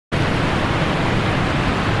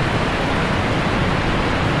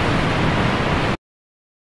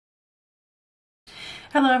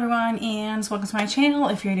Hello everyone and welcome to my channel.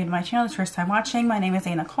 If you're new to my channel, it's first time watching, my name is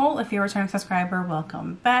A.Nicole. If you're a returning subscriber,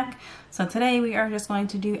 welcome back. So today we are just going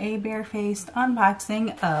to do a barefaced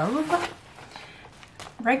unboxing of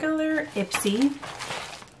regular Ipsy.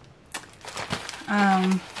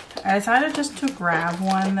 I decided just to grab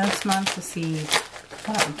one this month to see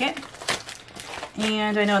what I would get.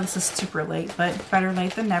 And I know this is super late, but better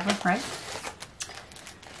late than never, right?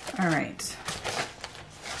 Alright.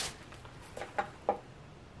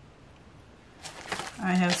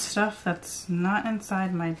 I have stuff that's not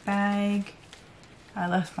inside my bag. I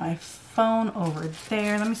left my phone over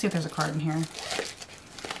there. Let me see if there's a card in here.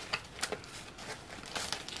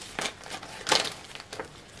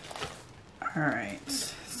 Alright,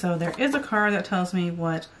 so there is a card that tells me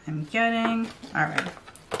what I'm getting. Alright.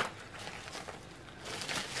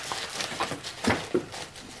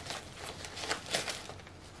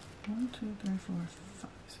 One, two, three, four, five.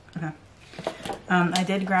 Okay. I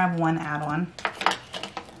did grab one add-on.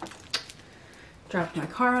 Dropped my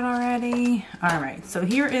card already. Alright, so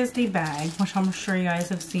here is the bag, which I'm sure you guys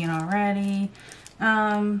have seen already.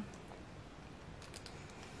 I don't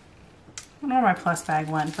know where my plus bag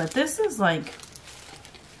went, but this is like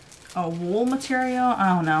a wool material.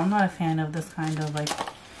 I don't know, I'm not a fan of this kind of like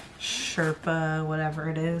Sherpa, whatever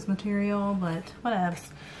it is, material, but whatevs.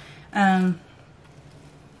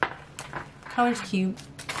 Color's cute.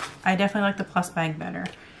 I definitely like the plus bag better.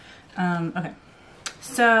 Okay,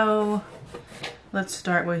 so let's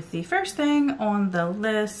start with the first thing on the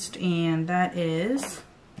list, and that is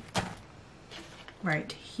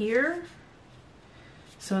right here.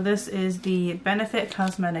 So this is the Benefit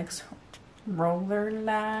Cosmetics Roller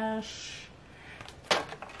Lash. There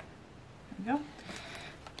we go.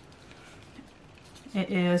 It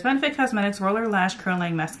is Benefit Cosmetics Roller Lash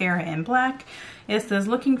Curling Mascara in black. It says,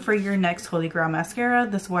 looking for your next holy grail mascara.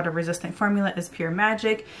 This water-resistant formula is pure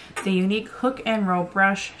magic. The unique hook and roll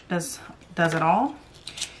brush does it all.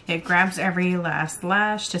 It grabs every last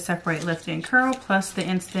lash to separate, lift, and curl, plus the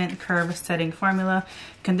instant curve setting formula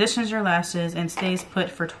conditions your lashes and stays put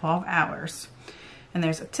for 12 hours. And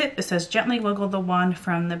there's a tip. It says, gently wiggle the wand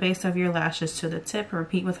from the base of your lashes to the tip.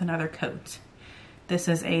 Repeat with another coat. This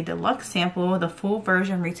is a deluxe sample. The full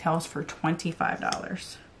version retails for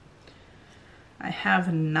 $25. I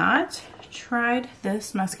have not tried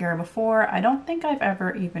this mascara before. I don't think I've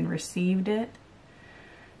ever even received it.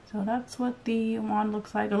 So that's what the wand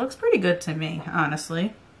looks like. It looks pretty good to me,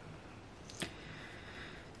 honestly.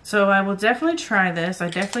 So I will definitely try this. I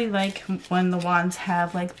definitely like when the wands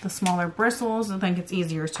have like the smaller bristles. I think it's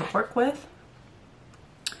easier to work with.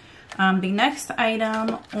 The next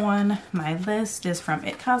item on my list is from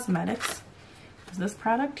It Cosmetics. It's this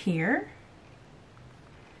product here.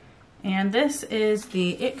 And this is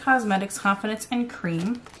the It Cosmetics Confidence and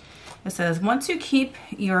Cream. It says, want to keep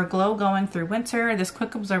your glow going through winter? This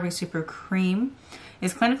quick absorbing super cream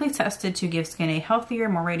is clinically tested to give skin a healthier,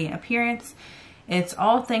 more radiant appearance. It's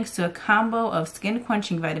all thanks to a combo of skin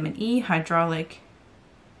quenching vitamin E, hyaluronic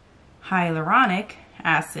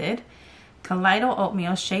acid, colloidal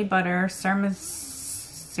oatmeal, shea butter, ceramides,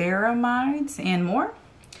 and more.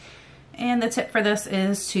 And the tip for this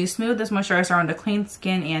is to smooth this moisturizer onto clean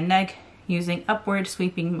skin and neck using upward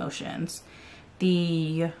sweeping motions.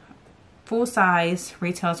 The full size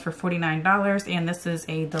retails for $49, and this is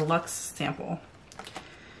a deluxe sample.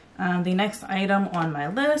 The next item on my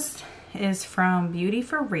list is from Beauty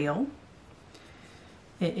For Real.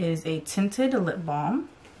 It is a tinted lip balm.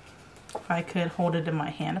 If I could hold it in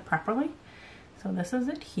my hand properly. So this is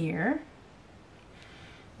it here.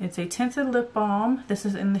 It's a tinted lip balm. This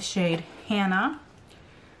is in the shade Hannah,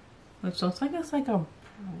 which looks like it's like a,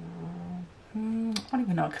 I don't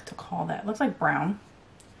even know what to call that. It looks like brown.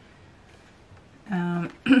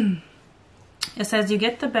 It says, you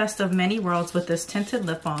get the best of many worlds with this tinted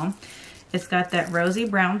lip balm. It's got that rosy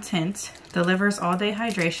brown tint, delivers all-day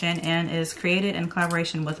hydration, and is created in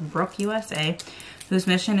collaboration with Brook USA, whose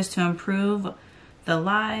mission is to improve the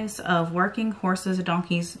lives of working horses,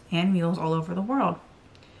 donkeys, and mules all over the world.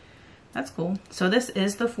 That's cool. So this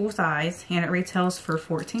is the full size, and it retails for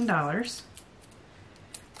 $14.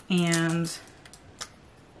 And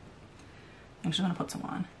I'm just going to put some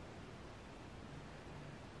on.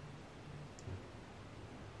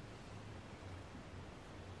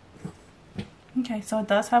 Okay, so it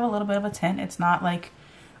does have a little bit of a tint. It's not like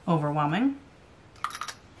overwhelming.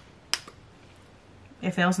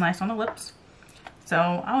 It feels nice on the lips.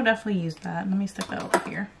 So I'll definitely use that. Let me stick that over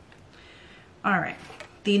here. Alright,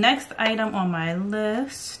 the next item on my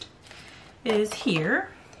list is here.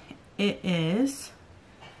 It is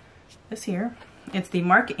this here. It's the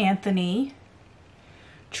Marc Anthony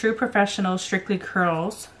True Professional Strictly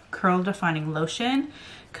Curls Curl Defining Lotion.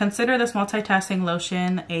 Consider this multitasking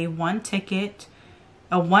lotion a one-way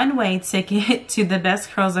ticket to the best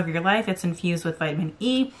curls of your life. It's infused with vitamin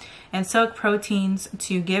E and silk proteins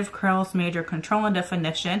to give curls major control and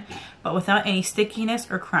definition, but without any stickiness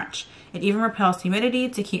or crunch. It even repels humidity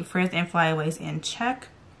to keep frizz and flyaways in check.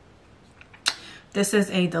 This is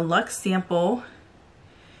a deluxe sample.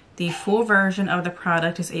 The full version of the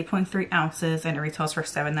product is 8.3 ounces and it retails for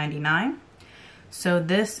 $7.99. So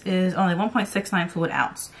this is only 1.69 fluid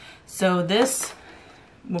ounce. So this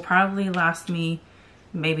will probably last me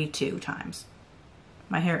maybe 2 times.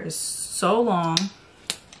 My hair is so long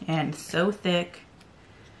and so thick.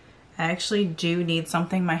 I actually do need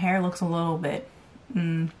something. My hair looks a little bit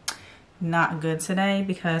not good today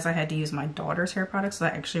because I had to use my daughter's hair products, so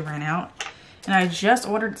that actually ran out. And I just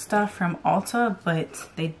ordered stuff from Ulta, but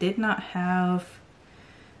they did not have,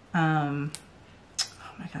 oh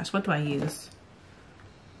my gosh, what do I use?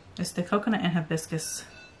 It's the coconut and hibiscus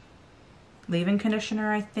leave-in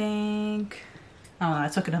conditioner, I think. I don't know, I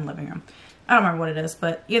took it in the living room. I don't remember what it is,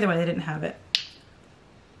 but either way, they didn't have it.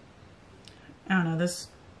 I don't know, this,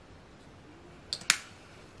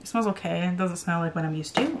 it smells okay. It doesn't smell like what I'm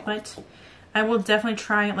used to, but I will definitely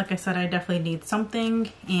try it. Like I said, I definitely need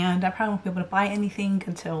something, and I probably won't be able to buy anything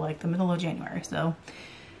until like the middle of January, so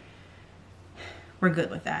we're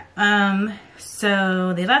good with that.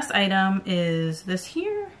 So the last item is this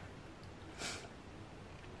here.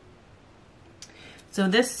 So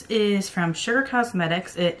this is from Sugar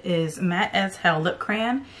Cosmetics. It is Matte as Hell Lip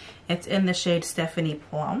Crayon. It's in the shade Stephanie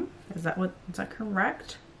Plum. Is that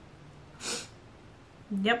correct?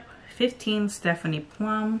 Yep, 15 Stephanie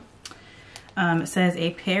Plum. It says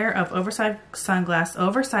a pair of oversized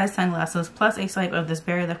sunglasses plus a swipe of this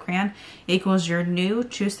berry lip crayon equals your new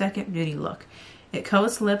true second beauty look. It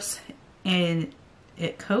coats lips is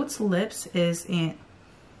in,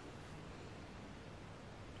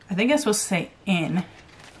 I think it's supposed to say in.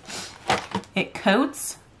 It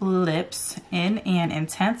coats lips in an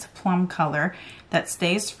intense plum color that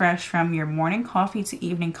stays fresh from your morning coffee to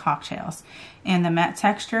evening cocktails. And the matte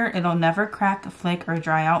texture, it'll never crack, flake, or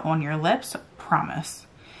dry out on your lips, promise.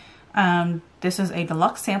 This is a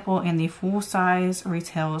deluxe sample and the full size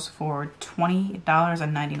retails for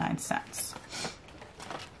 $20.99.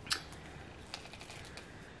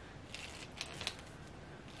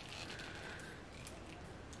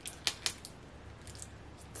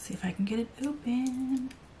 Let's see if I can get it open.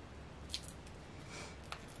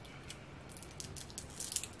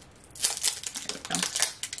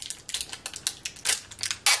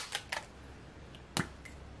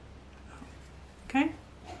 Okay.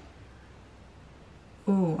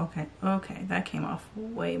 Ooh, okay. Okay, that came off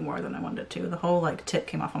way more than I wanted it to. The whole like tip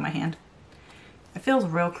came off on my hand. It feels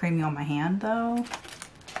real creamy on my hand though.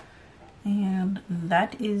 And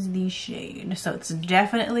that is the shade. So it's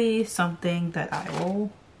definitely something that I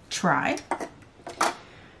will try.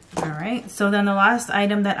 Alright, so then the last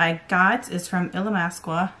item that I got is from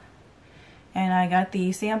Illamasqua. And I got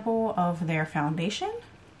the sample of their foundation.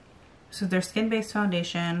 So their skin-based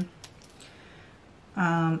foundation.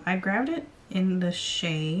 I grabbed it in the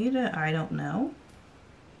shade, I don't know.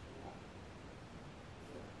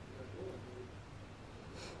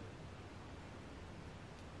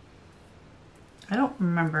 I don't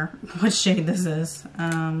remember what shade this is.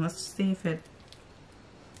 Let's see if it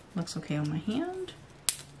looks okay on my hand.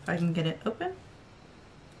 If I can get it open.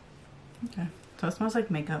 Okay, so it smells like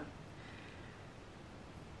makeup.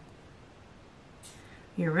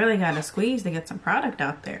 You really gotta squeeze to get some product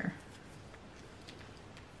out there.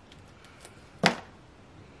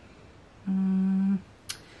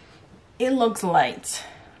 It looks light,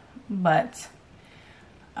 but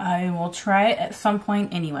I will try it at some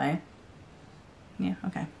point anyway. Yeah,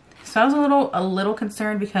 okay. So I was a little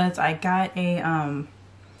concerned because I got a, I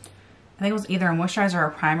think it was either a moisturizer or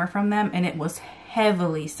a primer from them, and it was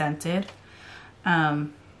heavily scented.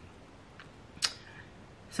 So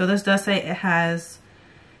this does say it has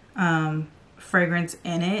fragrance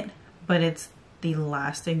in it, but it's the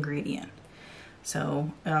last ingredient.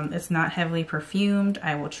 So it's not heavily perfumed.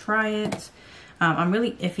 I will try it. I'm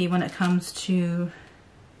really iffy when it comes to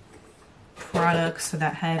products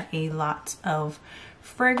that have a lot of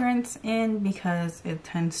fragrance in because it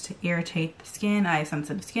tends to irritate the skin. I have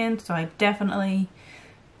sensitive skin, so I definitely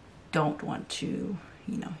don't want to,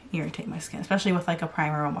 you know, irritate my skin, especially with like a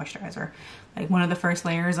primer or moisturizer. Like one of the first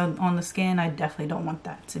layers on the skin, I definitely don't want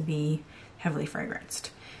that to be heavily fragranced.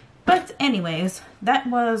 But anyways, that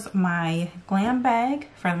was my Glam bag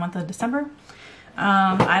for the month of December.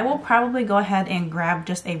 I will probably go ahead and grab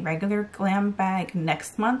just a regular Glam bag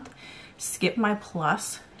next month skip my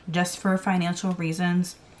plus just for financial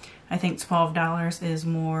reasons. I think $12 is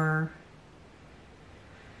more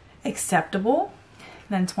acceptable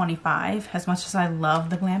than $25. As much as I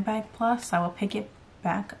love the Glam Bag Plus, I will pick it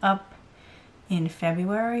back up in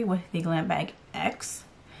February with the Glam Bag X.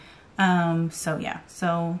 So yeah,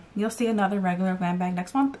 so you'll see another regular Glam Bag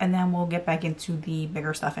next month, and then we'll get back into the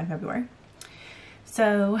bigger stuff in February.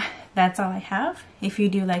 So that's all I have. If you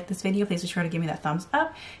do like this video, please be sure to give me that thumbs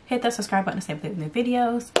up. Hit that subscribe button to stay up to date with new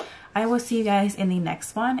videos. I will see you guys in the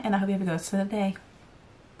next one, and I hope you have a good rest of the day.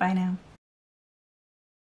 Bye now.